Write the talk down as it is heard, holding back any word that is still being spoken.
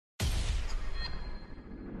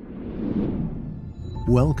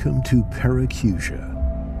Welcome to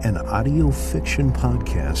Paracusia, an audio fiction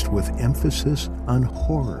podcast with emphasis on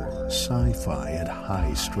horror, sci-fi, and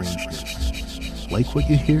high strangeness. Like what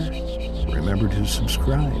you hear? Remember to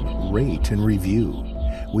subscribe, rate, and review.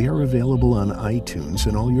 We are available on iTunes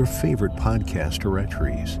and all your favorite podcast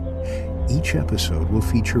directories. Each episode will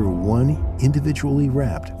feature one individually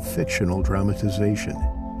wrapped fictional dramatization.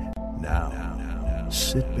 Now,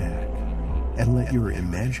 sit back and let your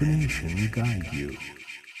imagination guide you.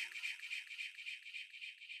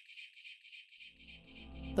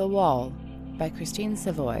 The Wall by Christine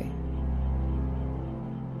Savoy.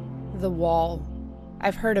 The Wall.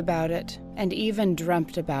 I've heard about it, and even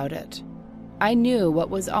dreamt about it. I knew what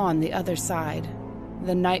was on the other side.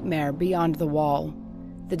 The nightmare beyond the wall.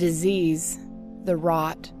 The disease. The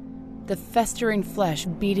rot. The festering flesh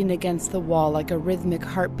beating against the wall like a rhythmic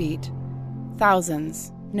heartbeat.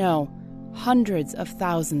 Thousands, no, hundreds of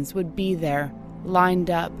thousands would be there, lined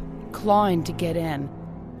up, clawing to get in,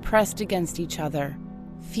 pressed against each other,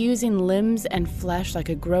 fusing limbs and flesh like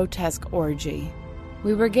a grotesque orgy.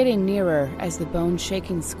 We were getting nearer as the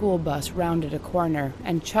bone-shaking school bus rounded a corner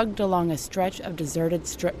and chugged along a stretch of deserted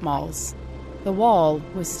strip malls. The wall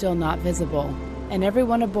was still not visible, and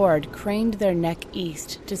everyone aboard craned their neck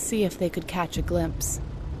east to see if they could catch a glimpse.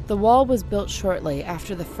 The wall was built shortly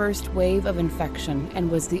after the first wave of infection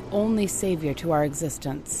and was the only savior to our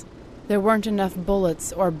existence. There weren't enough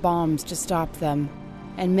bullets or bombs to stop them,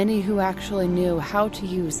 and many who actually knew how to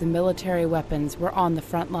use the military weapons were on the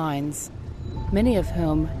front lines, many of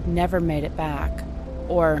whom never made it back,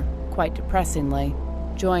 or, quite depressingly,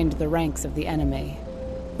 joined the ranks of the enemy.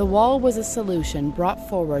 The wall was a solution brought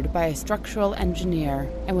forward by a structural engineer,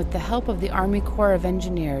 and with the help of the Army Corps of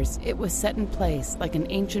Engineers, it was set in place like an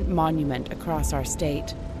ancient monument across our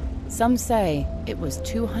state. Some say it was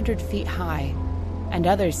 200 feet high, and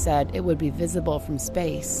others said it would be visible from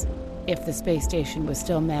space, if the space station was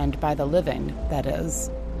still manned by the living, that is.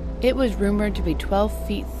 It was rumored to be 12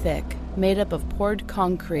 feet thick, made up of poured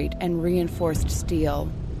concrete and reinforced steel.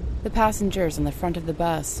 The passengers in the front of the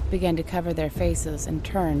bus began to cover their faces and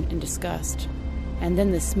turn in disgust. And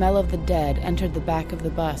then the smell of the dead entered the back of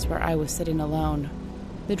the bus where I was sitting alone.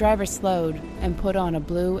 The driver slowed and put on a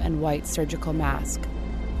blue and white surgical mask.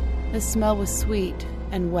 The smell was sweet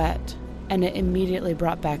and wet, and it immediately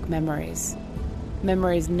brought back memories.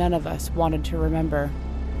 Memories none of us wanted to remember,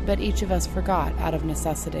 but each of us forgot out of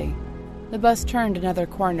necessity. The bus turned another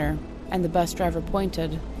corner, and the bus driver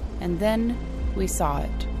pointed, and then we saw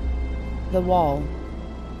it. The wall.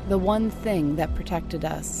 The one thing that protected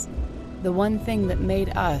us. The one thing that made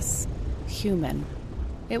us human.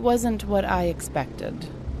 It wasn't what I expected.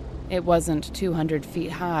 It wasn't 200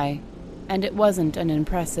 feet high, and it wasn't an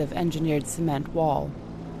impressive engineered cement wall.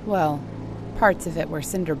 Well, parts of it were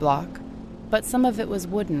cinder block, but some of it was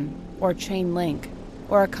wooden, or chain link,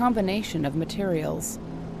 or a combination of materials.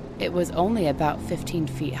 It was only about 15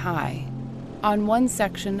 feet high. On one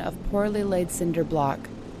section of poorly laid cinder block,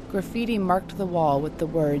 graffiti marked the wall with the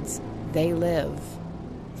words, "They live."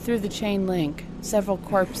 Through the chain link, several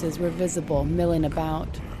corpses were visible milling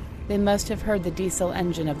about. They must have heard the diesel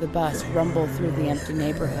engine of the bus rumble through the empty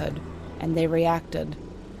neighborhood, and they reacted,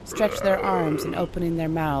 stretched their arms and opening their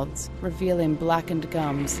mouths, revealing blackened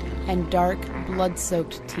gums and dark,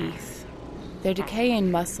 blood-soaked teeth. Their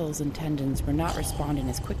decaying muscles and tendons were not responding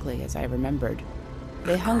as quickly as I remembered.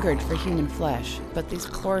 They hungered for human flesh, but these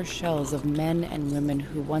poor shells of men and women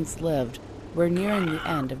who once lived were nearing the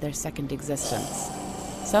end of their second existence.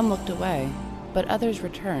 Some looked away, but others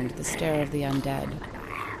returned the stare of the undead.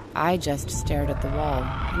 I just stared at the wall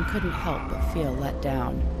and couldn't help but feel let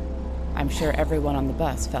down. I'm sure everyone on the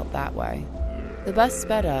bus felt that way. The bus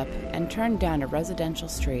sped up and turned down a residential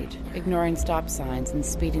street, ignoring stop signs and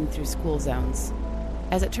speeding through school zones.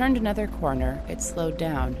 As it turned another corner, it slowed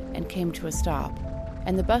down and came to a stop,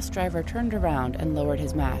 and the bus driver turned around and lowered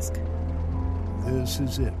his mask. This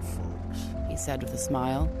is it, folks, he said with a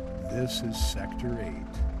smile. This is Sector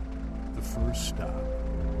 8, the first stop.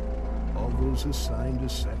 All those assigned to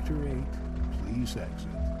Sector 8, please exit.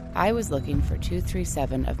 I was looking for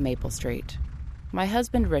 237 of Maple Street. My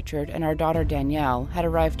husband Richard and our daughter Danielle had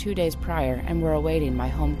arrived 2 days prior and were awaiting my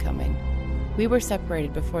homecoming. We were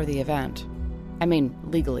separated before the event. I mean,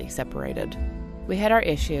 legally separated. We had our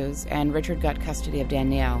issues, and Richard got custody of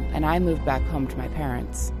Danielle, and I moved back home to my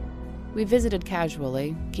parents. We visited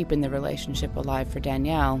casually, keeping the relationship alive for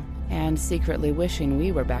Danielle, and secretly wishing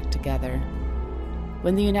we were back together.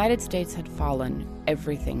 When the United States had fallen,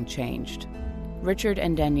 everything changed. Richard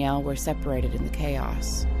and Danielle were separated in the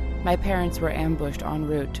chaos. My parents were ambushed en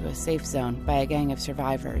route to a safe zone by a gang of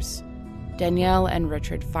survivors. Danielle and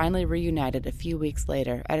Richard finally reunited a few weeks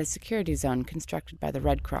later at a security zone constructed by the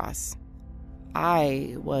Red Cross.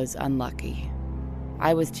 I was unlucky.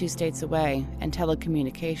 I was 2 states away, and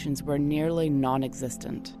telecommunications were nearly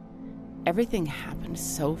non-existent. Everything happened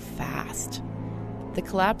so fast. The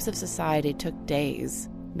collapse of society took days,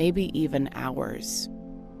 maybe even hours.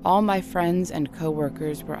 All my friends and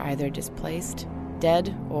co-workers were either displaced,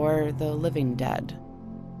 dead, or the living dead.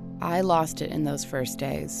 I lost it in those first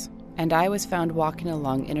days, and I was found walking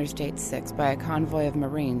along Interstate 6 by a convoy of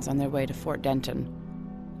Marines on their way to Fort Denton.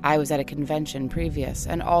 I was at a convention previous,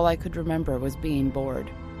 and all I could remember was being bored.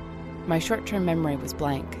 My short-term memory was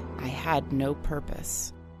blank. I had no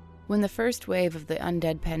purpose. When the first wave of the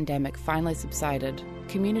undead pandemic finally subsided,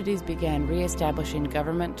 communities began re-establishing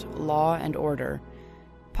government, law, and order.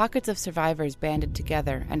 Pockets of survivors banded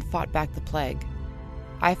together and fought back the plague.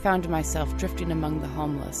 I found myself drifting among the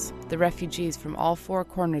homeless, the refugees from all 4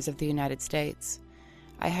 corners of the United States.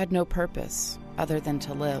 I had no purpose other than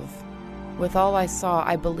to live. With all I saw,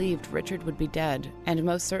 I believed Richard would be dead, and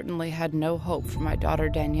most certainly had no hope for my daughter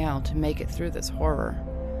Danielle to make it through this horror.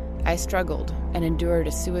 I struggled and endured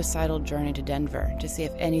a suicidal journey to Denver to see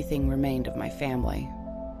if anything remained of my family.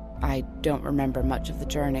 I don't remember much of the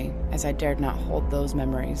journey, as I dared not hold those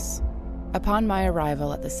memories. Upon my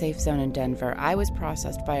arrival at the safe zone in Denver, I was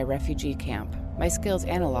processed by a refugee camp, my skills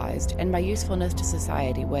analyzed, and my usefulness to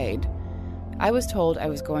society weighed. I was told I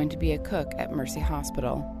was going to be a cook at Mercy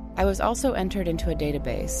Hospital. I was also entered into a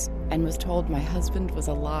database, and was told my husband was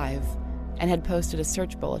alive, and had posted a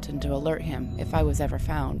search bulletin to alert him if I was ever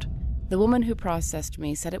found. The woman who processed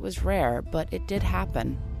me said it was rare, but it did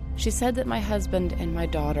happen. She said that my husband and my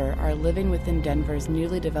daughter are living within Denver's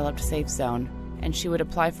newly developed safe zone, and she would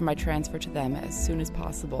apply for my transfer to them as soon as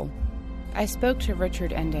possible. I spoke to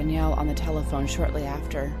Richard and Danielle on the telephone shortly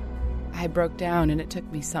after. I broke down, and it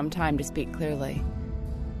took me some time to speak clearly.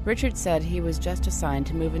 Richard said he was just assigned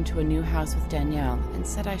to move into a new house with Danielle and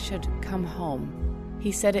said I should come home.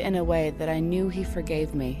 He said it in a way that I knew he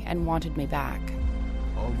forgave me and wanted me back.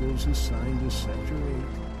 All those assigned to Sector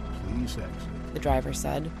 8, please exit, the driver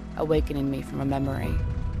said, awakening me from a memory.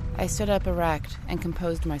 I stood up erect and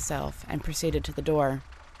composed myself and proceeded to the door.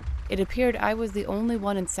 It appeared I was the only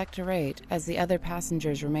one in Sector 8, as the other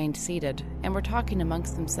passengers remained seated and were talking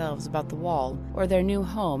amongst themselves about the wall or their new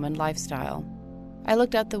home and lifestyle. I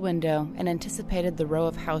looked out the window and anticipated the row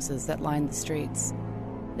of houses that lined the streets.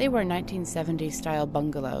 They were 1970s-style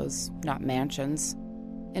bungalows, not mansions.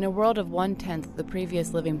 In a world of 1/10 the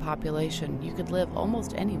previous living population, you could live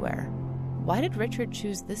almost anywhere. Why did Richard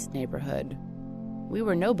choose this neighborhood? We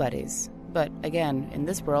were nobodies, but again, in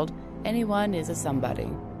this world, anyone is a somebody.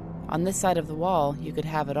 On this side of the wall, you could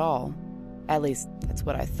have it all. At least, that's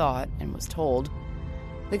what I thought and was told.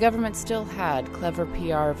 The government still had clever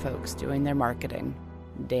PR folks doing their marketing.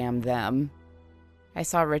 Damn them. I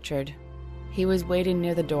saw Richard. He was waiting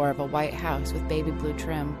near the door of a white house with baby blue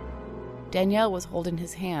trim. Danielle was holding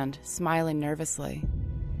his hand, smiling nervously.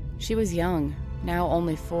 She was young, now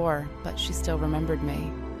only 4, but she still remembered me.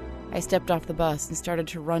 I stepped off the bus and started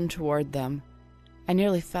to run toward them. I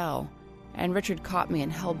nearly fell, and Richard caught me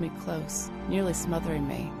and held me close, nearly smothering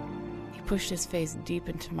me. He pushed his face deep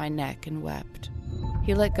into my neck and wept.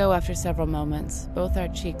 He let go after several moments, both our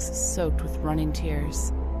cheeks soaked with running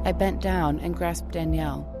tears. I bent down and grasped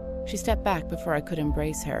Danielle. She stepped back before I could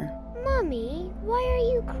embrace her. "Mommy, why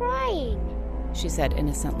are you crying?" she said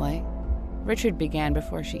innocently. Richard began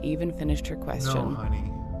before she even finished her question. No,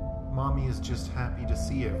 honey. Mommy is just happy to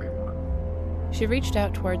see everyone. She reached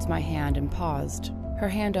out towards my hand and paused, her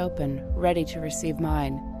hand open, ready to receive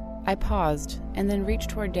mine. I paused, and then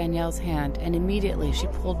reached toward Danielle's hand, and immediately she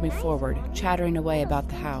pulled me forward, chattering away about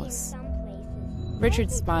the house.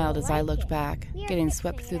 Richard smiled as I looked back, getting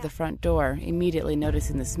swept through the front door, immediately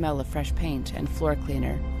noticing the smell of fresh paint and floor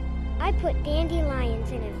cleaner. "I put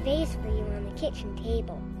dandelions in a vase for you on the kitchen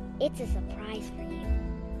table. It's a surprise for you."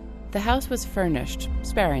 The house was furnished,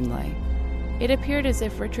 sparingly. It appeared as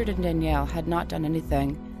if Richard and Danielle had not done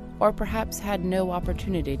anything, or perhaps had no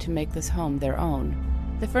opportunity to make this home their own.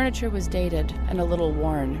 The furniture was dated and a little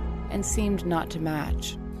worn, and seemed not to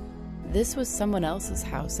match. This was someone else's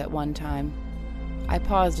house at one time. I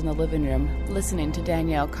paused in the living room, listening to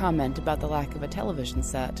Danielle comment about the lack of a television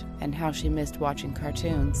set, and how she missed watching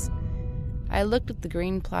cartoons. I looked at the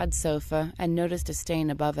green plaid sofa and noticed a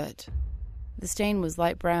stain above it. The stain was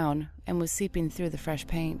light brown and was seeping through the fresh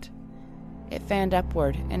paint. It fanned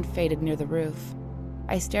upward and faded near the roof.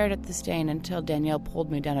 I stared at the stain until Danielle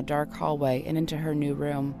pulled me down a dark hallway and into her new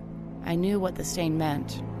room. I knew what the stain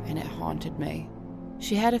meant, and it haunted me.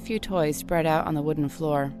 She had a few toys spread out on the wooden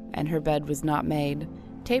floor, and her bed was not made,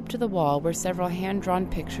 Taped to the wall were several hand-drawn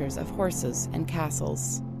pictures of horses and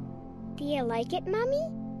castles. Do you like it, Mommy?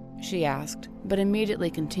 She asked, but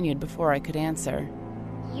immediately continued before I could answer.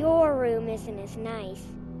 Your room isn't as nice,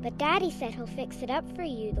 but Daddy said he'll fix it up for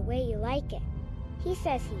you the way you like it. He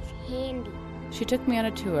says he's handy. She took me on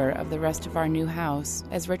a tour of the rest of our new house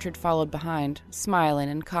as Richard followed behind, smiling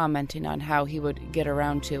and commenting on how he would get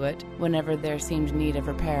around to it whenever there seemed need of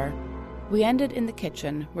repair. We ended in the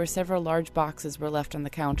kitchen, where several large boxes were left on the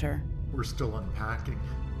counter. We're still unpacking.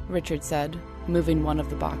 Richard said, moving one of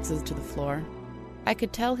the boxes to the floor. I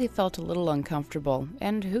could tell he felt a little uncomfortable,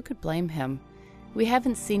 and who could blame him? We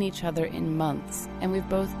haven't seen each other in months, and we've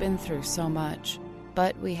both been through so much.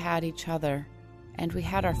 But we had each other, and we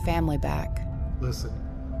had our family back. Listen,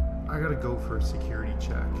 I gotta go for a security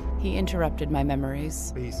check. He interrupted my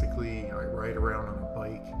memories. Basically, I ride around on a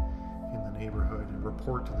bike in the neighborhood and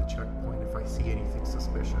report to the checkpoint if I see anything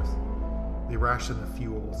suspicious. They ration the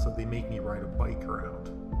fuel, so they make me ride a bike around.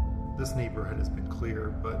 This neighborhood has been clear,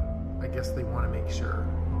 but I guess they want to make sure.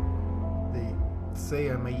 They say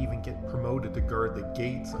I may even get promoted to guard the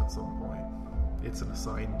gates at some point. It's an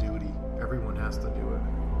assigned duty. Everyone has to do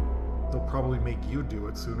it. They'll probably make you do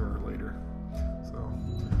it sooner or later. So,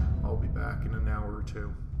 I'll be back in an hour or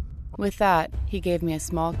two. With that, he gave me a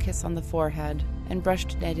small kiss on the forehead and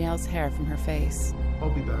brushed Danielle's hair from her face. I'll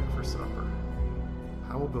be back for supper.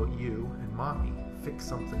 How about you and Mommy fix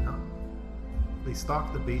something up? They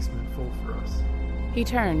stocked the basement full for us. He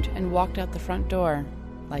turned and walked out the front door,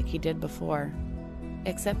 like he did before.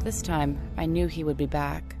 Except this time, I knew he would be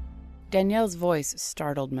back. Danielle's voice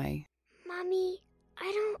startled me. Mommy,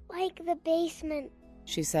 I don't like the basement,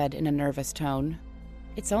 she said in a nervous tone.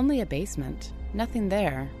 It's only a basement. Nothing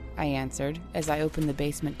there, I answered as I opened the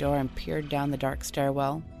basement door and peered down the dark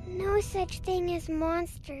stairwell. No such thing as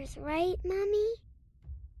monsters, right, Mommy?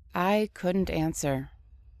 I couldn't answer.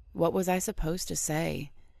 What was I supposed to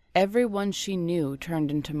say? Everyone she knew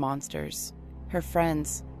turned into monsters. Her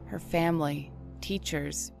friends, her family,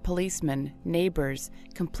 teachers, policemen, neighbors,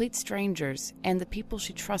 complete strangers, and the people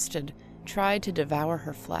she trusted tried to devour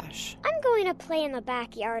her flesh. I'm going to play in the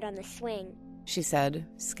backyard on the swing, she said,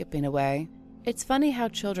 skipping away. It's funny how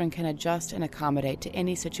children can adjust and accommodate to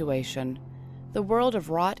any situation. The world of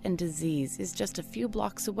rot and disease is just a few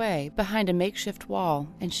blocks away, behind a makeshift wall,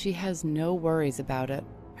 and she has no worries about it.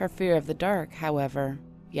 Her fear of the dark, however,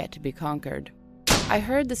 yet to be conquered. I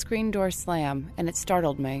heard the screen door slam, and it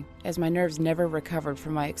startled me, as my nerves never recovered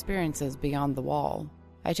from my experiences beyond the wall.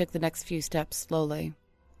 I took the next few steps slowly.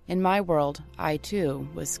 In my world, I too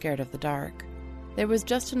was scared of the dark. There was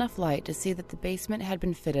just enough light to see that the basement had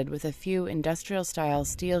been fitted with a few industrial-style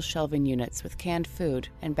steel shelving units with canned food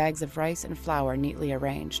and bags of rice and flour neatly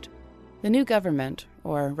arranged. The new government,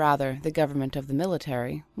 or rather the government of the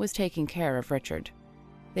military, was taking care of Richard.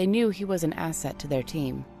 They knew he was an asset to their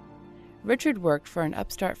team. Richard worked for an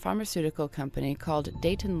upstart pharmaceutical company called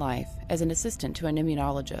Dayton Life as an assistant to an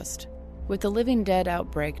immunologist. With the Living Dead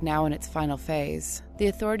outbreak now in its final phase, the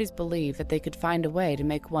authorities believed that they could find a way to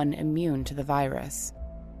make one immune to the virus.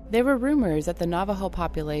 There were rumors that the Navajo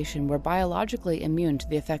population were biologically immune to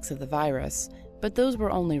the effects of the virus, but those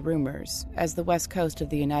were only rumors, as the west coast of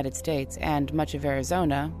the United States and much of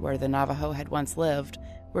Arizona, where the Navajo had once lived,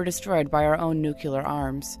 were destroyed by our own nuclear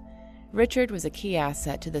arms. Richard was a key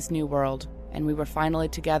asset to this new world, and we were finally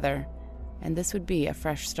together, and this would be a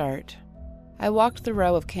fresh start. I walked the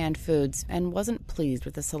row of canned foods and wasn't pleased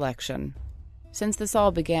with the selection. Since this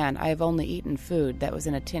all began, I have only eaten food that was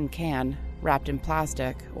in a tin can, wrapped in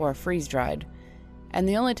plastic, or freeze-dried, and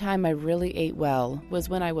the only time I really ate well was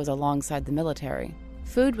when I was alongside the military.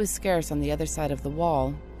 Food was scarce on the other side of the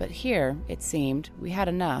wall, but here, it seemed, we had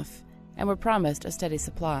enough, and were promised a steady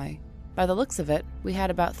supply. By the looks of it, we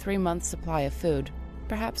had about 3 months' supply of food,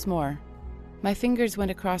 perhaps more. My fingers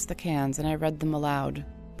went across the cans and I read them aloud.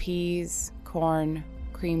 Peas, corn,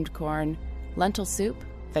 creamed corn, lentil soup,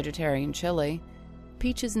 vegetarian chili,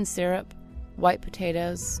 peaches and syrup, white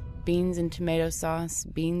potatoes, beans and tomato sauce,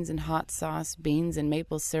 beans and hot sauce, beans and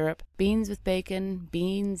maple syrup, beans with bacon,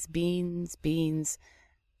 beans,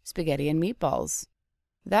 spaghetti and meatballs.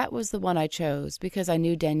 That was the one I chose because I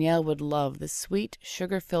knew Danielle would love the sweet,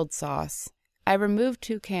 sugar-filled sauce. I removed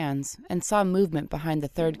 2 cans and saw movement behind the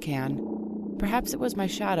 3rd can. Perhaps it was my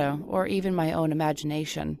shadow or even my own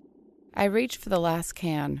imagination. I reached for the last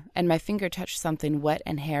can, and my finger touched something wet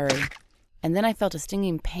and hairy, and then I felt a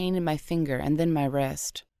stinging pain in my finger and then my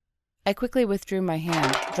wrist. I quickly withdrew my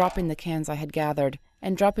hand, dropping the cans I had gathered,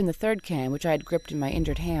 and dropping the 3rd can which I had gripped in my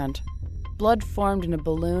injured hand. Blood formed in a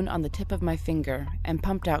balloon on the tip of my finger and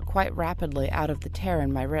pumped out quite rapidly out of the tear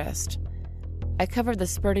in my wrist. I covered the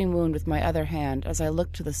spurting wound with my other hand as I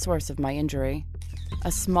looked to the source of my injury.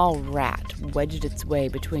 A small rat wedged its way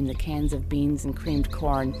between the cans of beans and creamed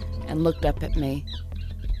corn and looked up at me.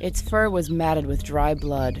 Its fur was matted with dry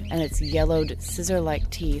blood, and its yellowed, scissor-like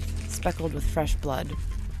teeth speckled with fresh blood.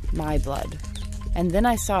 My blood. And then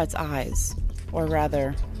I saw its eyes, or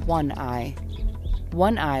rather, one eye.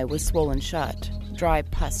 One eye was swollen shut, dry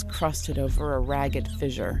pus crusted over a ragged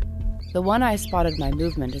fissure. The one eye spotted my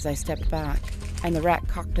movement as I stepped back, and the rat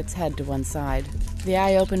cocked its head to one side. The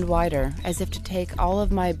eye opened wider, as if to take all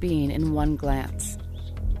of my being in one glance.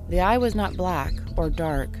 The eye was not black or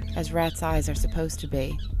dark, as rats' eyes are supposed to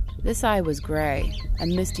be. This eye was gray, a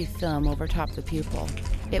misty film overtopped the pupil.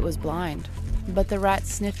 It was blind. But the rat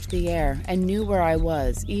sniffed the air and knew where I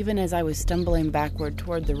was, even as I was stumbling backward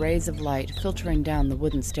toward the rays of light filtering down the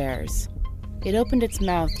wooden stairs. It opened its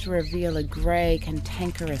mouth to reveal a gray,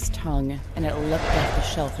 cantankerous tongue, and it leapt off the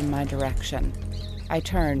shelf in my direction. I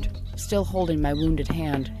turned, still holding my wounded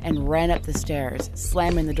hand, and ran up the stairs,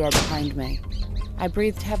 slamming the door behind me. I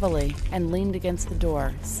breathed heavily and leaned against the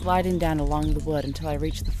door, sliding down along the wood until I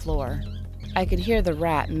reached the floor. I could hear the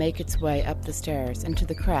rat make its way up the stairs and to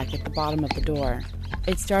the crack at the bottom of the door.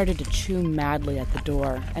 It started to chew madly at the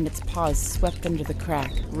door, and its paws swept under the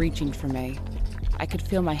crack, reaching for me. I could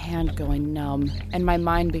feel my hand going numb, and my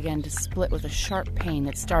mind began to split with a sharp pain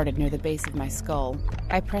that started near the base of my skull.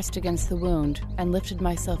 I pressed against the wound and lifted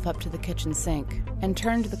myself up to the kitchen sink and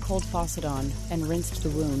turned the cold faucet on and rinsed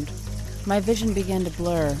the wound. My vision began to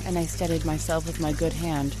blur, and I steadied myself with my good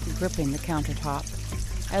hand, gripping the countertop.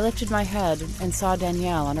 I lifted my head and saw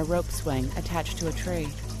Danielle on a rope swing attached to a tree.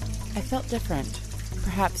 I felt different.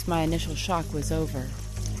 Perhaps my initial shock was over.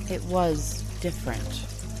 It was different.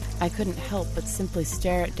 I couldn't help but simply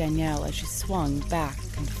stare at Danielle as she swung back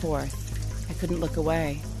and forth. I couldn't look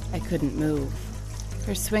away. I couldn't move.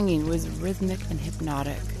 Her swinging was rhythmic and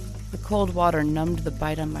hypnotic. The cold water numbed the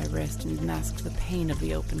bite on my wrist and masked the pain of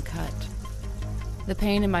the open cut. The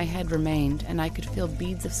pain in my head remained, and I could feel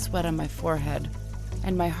beads of sweat on my forehead,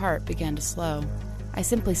 and my heart began to slow. I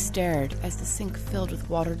simply stared as the sink filled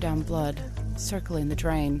with watered-down blood, circling the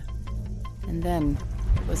drain. And then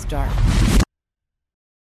it was dark.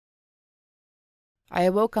 I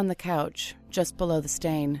awoke on the couch, just below the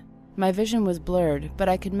stain. My vision was blurred, but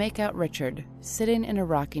I could make out Richard, sitting in a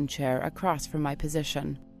rocking chair across from my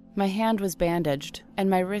position. My hand was bandaged, and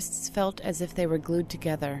my wrists felt as if they were glued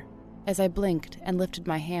together. As I blinked and lifted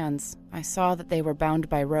my hands, I saw that they were bound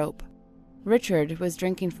by rope. Richard was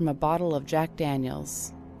drinking from a bottle of Jack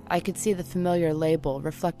Daniels. I could see the familiar label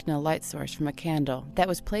reflecting a light source from a candle that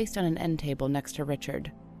was placed on an end table next to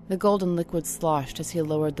Richard. The golden liquid sloshed as he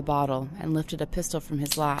lowered the bottle and lifted a pistol from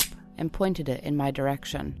his lap and pointed it in my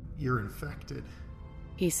direction. You're infected.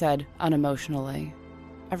 He said unemotionally.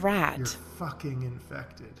 A rat. You're fucking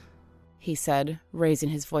infected. He said, raising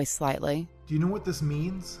his voice slightly. Do you know what this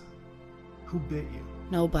means? Who bit you?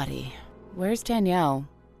 Nobody. Where's Danielle?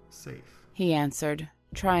 Safe. He answered,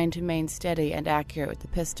 trying to remain steady and accurate with the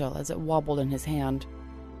pistol as it wobbled in his hand.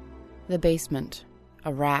 The basement.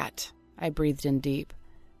 A rat. I breathed in deep.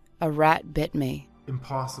 A rat bit me.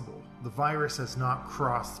 Impossible. The virus has not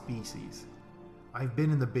crossed species. I've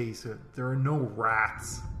been in the basement. There are no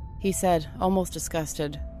rats. He said, almost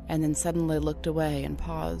disgusted, and then suddenly looked away and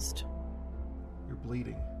paused. You're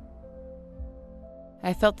bleeding.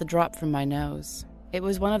 I felt the drop from my nose. It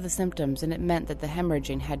was one of the symptoms, and it meant that the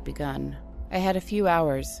hemorrhaging had begun. I had a few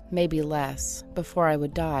hours, maybe less, before I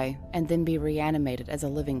would die, and then be reanimated as a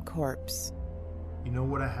living corpse. You know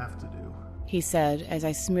what I have to do? He said as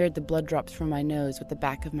I smeared the blood drops from my nose with the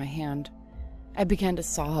back of my hand. I began to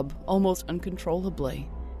sob, almost uncontrollably.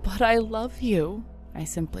 But I love you, I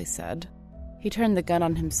simply said. He turned the gun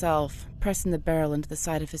on himself, pressing the barrel into the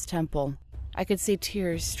side of his temple. I could see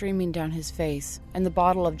tears streaming down his face, and the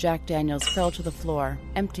bottle of Jack Daniels fell to the floor,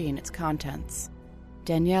 emptying its contents.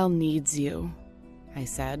 Danielle needs you, I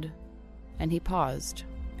said. And he paused,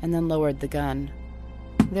 and then lowered the gun.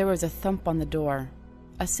 There was a thump on the door.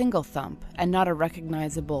 A single thump, and not a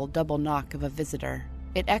recognizable double knock of a visitor.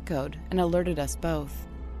 It echoed and alerted us both.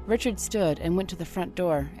 Richard stood and went to the front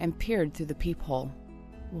door and peered through the peephole.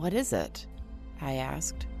 What is it? I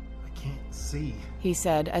asked. I can't see, he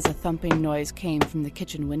said as a thumping noise came from the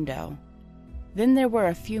kitchen window. Then there were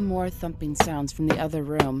a few more thumping sounds from the other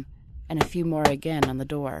room, and a few more again on the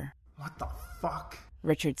door. What the fuck?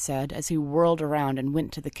 Richard said as he whirled around and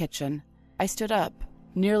went to the kitchen. I stood up,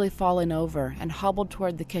 nearly falling over, and hobbled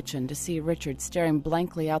toward the kitchen to see Richard staring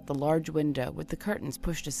blankly out the large window with the curtains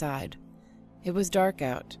pushed aside. It was dark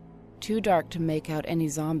out, too dark to make out any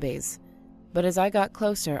zombies, but as I got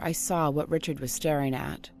closer I saw what Richard was staring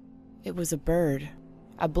at. It was a bird.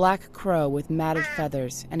 A black crow with matted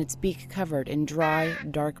feathers and its beak covered in dry,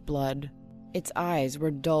 dark blood. Its eyes were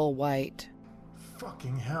dull white.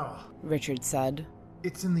 Fucking hell. Richard said.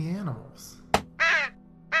 It's in the animals.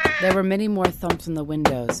 There were many more thumps on the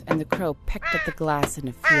windows, and the crow pecked at the glass in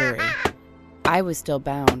a fury. I was still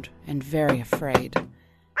bound, and very afraid.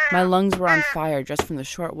 My lungs were on fire just from the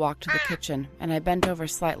short walk to the kitchen, and I bent over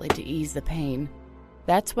slightly to ease the pain.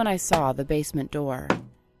 That's when I saw the basement door.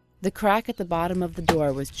 The crack at the bottom of the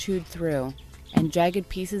door was chewed through, and jagged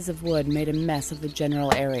pieces of wood made a mess of the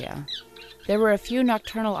general area. There were a few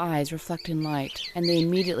nocturnal eyes reflecting light, and they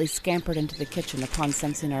immediately scampered into the kitchen upon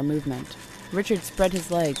sensing our movement. Richard spread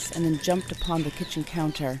his legs and then jumped upon the kitchen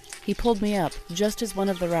counter. He pulled me up just as one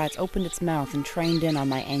of the rats opened its mouth and trained in on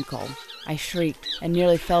my ankle. I shrieked and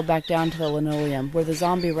nearly fell back down to the linoleum where the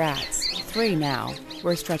zombie rats, 3 now,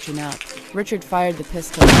 were stretching up. Richard fired the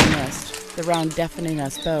pistol and missed, the round deafening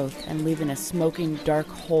us both and leaving a smoking, dark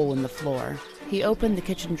hole in the floor. He opened the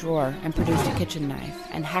kitchen drawer and produced a kitchen knife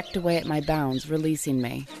and hacked away at my bounds, releasing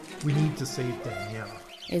me. We need to save Danielle,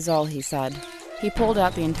 is all he said. He pulled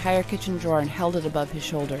out the entire kitchen drawer and held it above his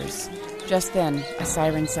shoulders. Just then, a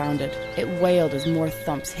siren sounded. It wailed as more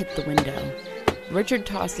thumps hit the window. Richard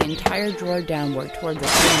tossed the entire drawer downward toward the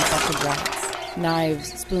 3 infected rats.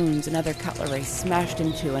 Knives, spoons, and other cutlery smashed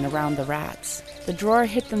into and around the rats. The drawer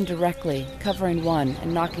hit them directly, covering one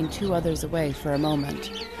and knocking 2 others away for a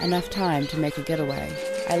moment. Enough time to make a getaway.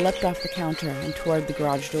 I leapt off the counter and toward the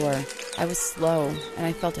garage door. I was slow, and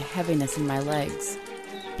I felt a heaviness in my legs.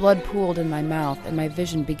 Blood pooled in my mouth, and my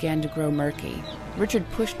vision began to grow murky. Richard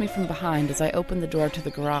pushed me from behind as I opened the door to the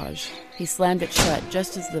garage. He slammed it shut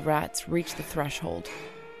just as the rats reached the threshold.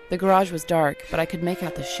 The garage was dark, but I could make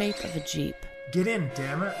out the shape of a Jeep. Get in,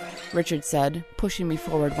 damn it, Richard said, pushing me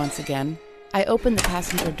forward once again. I opened the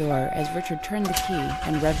passenger door as Richard turned the key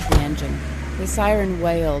and revved the engine. The siren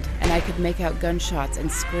wailed, and I could make out gunshots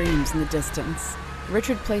and screams in the distance.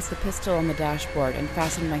 Richard placed the pistol on the dashboard and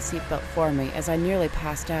fastened my seatbelt for me as I nearly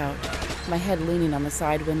passed out, my head leaning on the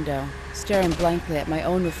side window, staring blankly at my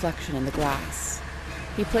own reflection in the glass.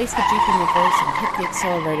 He placed the Jeep in reverse and hit the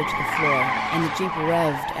accelerator to the floor, and the Jeep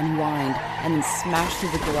revved and whined and then smashed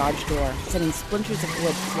through the garage door, sending splinters of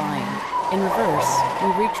wood flying. In reverse,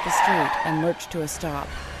 we reached the street and lurched to a stop,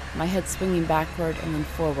 my head swinging backward and then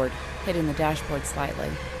forward, hitting the dashboard slightly.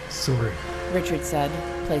 Sorry, Richard said,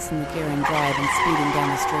 placing the gear in drive and speeding down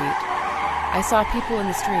the street. I saw people in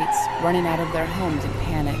the streets, running out of their homes in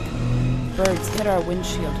panic. Birds hit our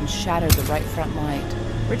windshield and shattered the right front light.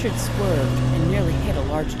 Richard swerved and nearly hit a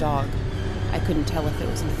large dog. I couldn't tell if it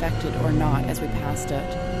was infected or not as we passed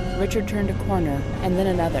it. Richard turned a corner, and then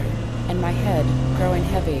another, and my head, growing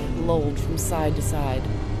heavy, lolled from side to side.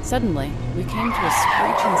 Suddenly, we came to a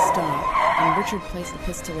screeching stop, and Richard placed the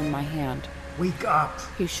pistol in my hand. Wake up!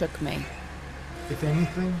 He shook me. If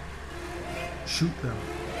anything, shoot them.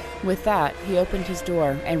 With that, he opened his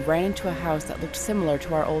door and ran into a house that looked similar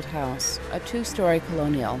to our old house, a 2-story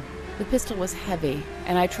colonial. The pistol was heavy,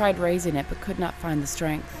 and I tried raising it but could not find the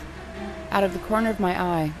strength. Out of the corner of my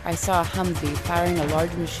eye, I saw a Humvee firing a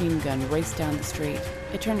large machine gun race down the street.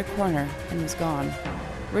 It turned a corner and was gone.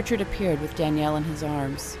 Richard appeared with Danielle in his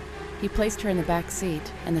arms. He placed her in the back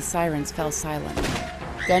seat, and the sirens fell silent.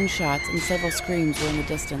 Gunshots and several screams were in the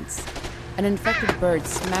distance. An infected bird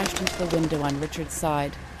smashed into the window on Richard's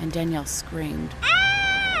side, and Danielle screamed.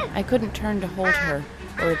 I couldn't turn to hold her,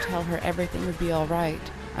 or to tell her everything would be all right.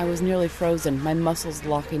 I was nearly frozen, my muscles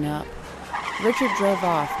locking up. Richard drove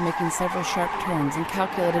off, making several sharp turns and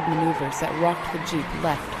calculated maneuvers that rocked the Jeep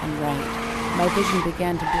left and right. My vision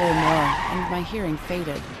began to blur more, and my hearing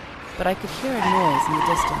faded, but I could hear a noise in the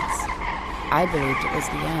distance. I believed it was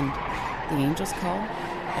the end. The angel's call?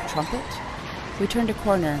 A trumpet? We turned a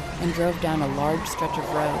corner and drove down a large stretch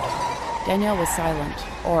of road. Danielle was silent,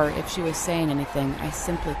 or if she was saying anything, I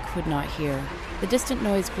simply could not hear. The distant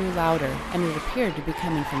noise grew louder, and it appeared to be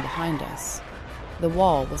coming from behind us. The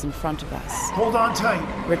wall was in front of us. Hold on tight,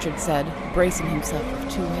 Richard said, bracing himself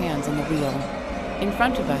with 2 hands on the wheel. In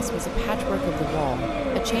front of us was a patchwork of the wall,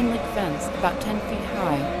 a chain-link fence about 10 feet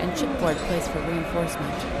high and chipboard placed for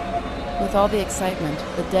reinforcement. With all the excitement,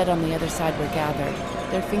 the dead on the other side were gathered,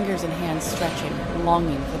 their fingers and hands stretching,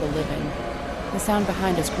 longing for the living. The sound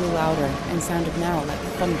behind us grew louder and sounded now like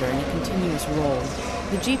thunder in a continuous roll.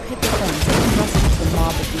 The Jeep hit the fence and thrust into the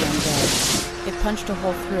mob of the undead. It punched a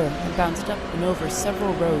hole through and bounced up and over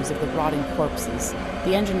several rows of the rotting corpses.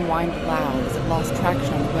 The engine whined loud as it lost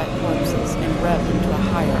traction on the wet corpses and revved into a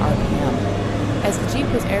higher RPM. As the Jeep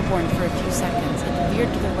was airborne for a few seconds, it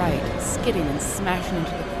veered to the right, skidding and smashing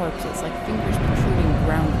into the corpses like fingers protruding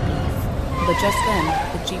ground beef. But just then,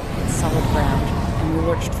 the Jeep hit solid ground, and we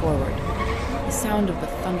lurched forward. The sound of the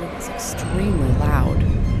thunder was extremely loud.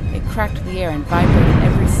 It cracked the air and vibrated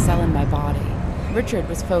every cell in my body. Richard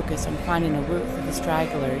was focused on finding a route through the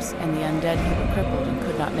stragglers and the undead who were crippled and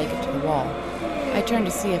could not make it to the wall. I turned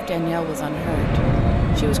to see if Danielle was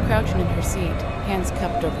unhurt. She was crouching in her seat, hands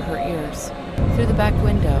cupped over her ears. Through the back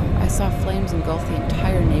window, I saw flames engulf the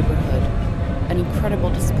entire neighborhood. An incredible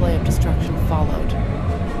display of destruction followed.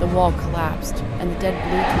 The wall collapsed, and the dead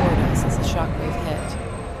blew toward us as the shockwave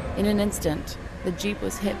hit. In an instant, the Jeep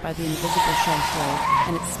was hit by the invisible shellwave,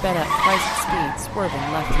 and it sped up twice its speed,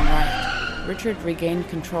 swerving left and right. Richard regained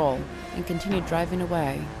control and continued driving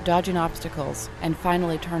away, dodging obstacles, and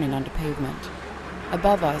finally turning onto pavement.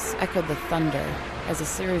 Above us echoed the thunder as a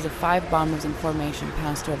series of 5 bombers in formation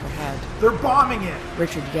passed overhead. They're bombing it!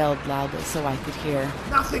 Richard yelled loudly so I could hear.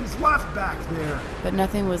 Nothing's left back there! But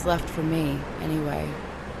nothing was left for me, anyway.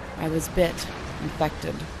 I was bit,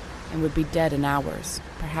 infected, and would be dead in hours,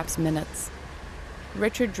 perhaps minutes.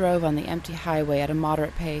 Richard drove on the empty highway at a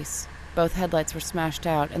moderate pace. Both headlights were smashed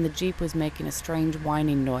out, and the Jeep was making a strange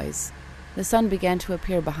whining noise. The sun began to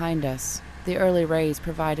appear behind us. The early rays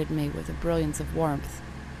provided me with a brilliance of warmth.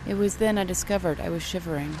 It was then I discovered I was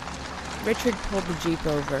shivering. Richard pulled the Jeep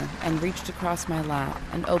over and reached across my lap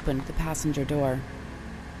and opened the passenger door.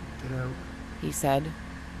 Get out, he said.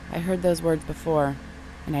 I heard those words before,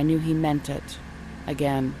 and I knew he meant it.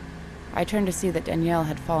 Again. I turned to see that Danielle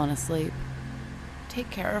had fallen asleep. Take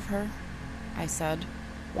care of her, I said,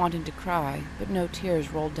 wanting to cry, but no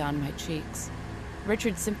tears rolled down my cheeks.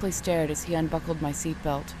 Richard simply stared as he unbuckled my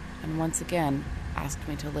seatbelt and once again asked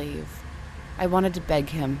me to leave. I wanted to beg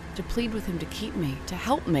him, to plead with him to keep me, to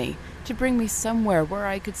help me, to bring me somewhere where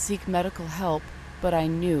I could seek medical help, but I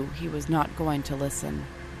knew he was not going to listen.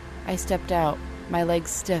 I stepped out, my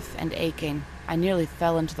legs stiff and aching. I nearly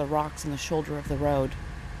fell into the rocks on the shoulder of the road.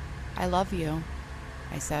 I love you,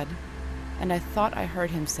 I said, and I thought I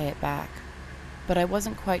heard him say it back. But I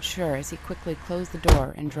wasn't quite sure as he quickly closed the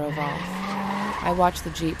door and drove off. I watched the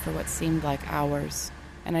Jeep for what seemed like hours,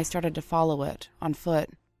 and I started to follow it, on foot.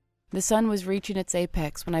 The sun was reaching its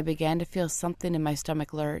apex when I began to feel something in my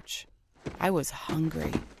stomach lurch. I was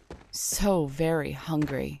hungry. So very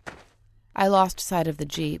hungry. I lost sight of the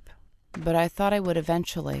Jeep, but I thought I would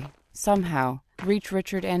eventually, somehow, reach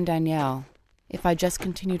Richard and Danielle if I just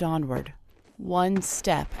continued onward, one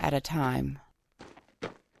step at a time.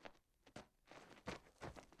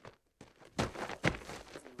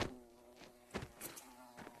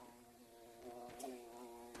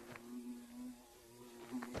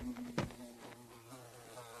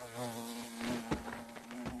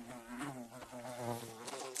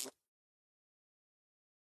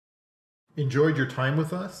 Enjoyed your time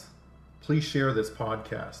with us? Please share this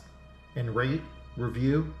podcast and rate,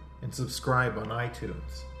 review, and subscribe on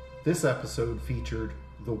iTunes. This episode featured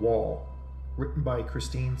The Wall, written by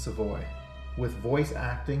Christine Savoy, with voice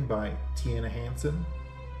acting by Tiana Hansen,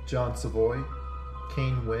 John Savoy,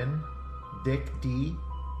 Kane Wynn, Dick D,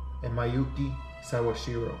 and Mayuki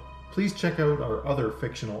Sawashiro. Please check out our other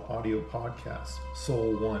fictional audio podcast,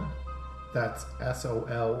 Soul One. That's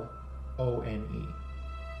SOLONE.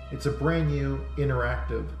 It's a brand new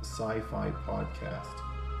interactive sci-fi podcast.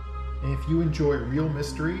 And if you enjoy real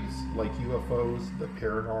mysteries like UFOs, the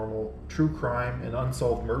paranormal, true crime, and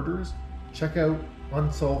unsolved murders, check out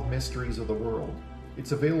Unsolved Mysteries of the World.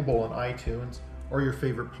 It's available on iTunes or your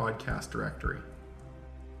favorite podcast directory.